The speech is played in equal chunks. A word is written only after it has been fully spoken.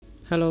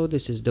Hello,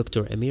 this is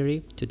Dr.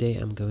 Amiri. Today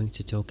I'm going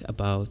to talk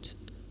about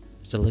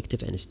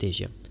selective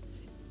anesthesia.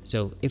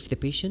 So, if the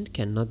patient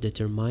cannot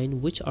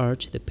determine which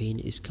arch the pain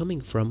is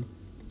coming from,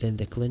 then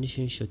the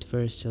clinician should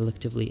first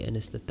selectively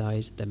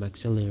anesthetize the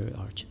maxillary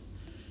arch.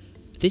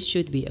 This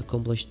should be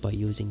accomplished by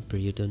using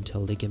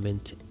periodontal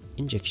ligament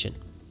injection.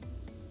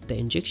 The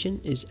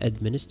injection is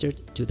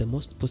administered to the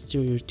most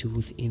posterior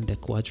tooth in the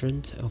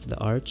quadrant of the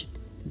arch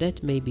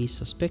that may be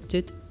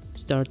suspected,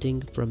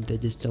 starting from the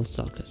distal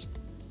sulcus.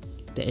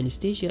 The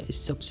anesthesia is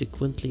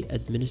subsequently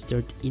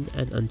administered in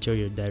an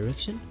anterior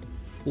direction,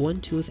 one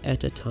tooth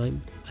at a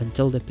time,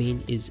 until the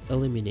pain is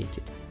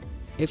eliminated.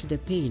 If the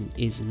pain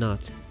is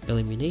not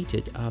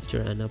eliminated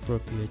after an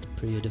appropriate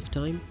period of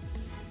time,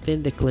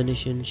 then the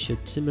clinician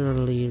should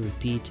similarly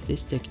repeat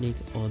this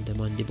technique on the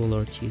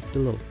mandibular teeth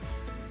below.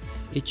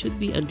 It should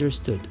be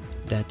understood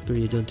that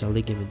periodontal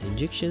ligament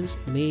injections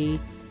may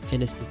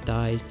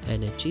anesthetize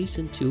an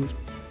adjacent tooth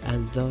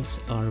and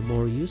thus are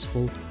more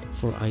useful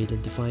for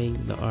identifying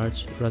the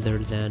arch rather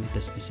than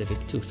the specific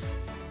tooth.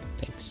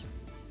 Thanks.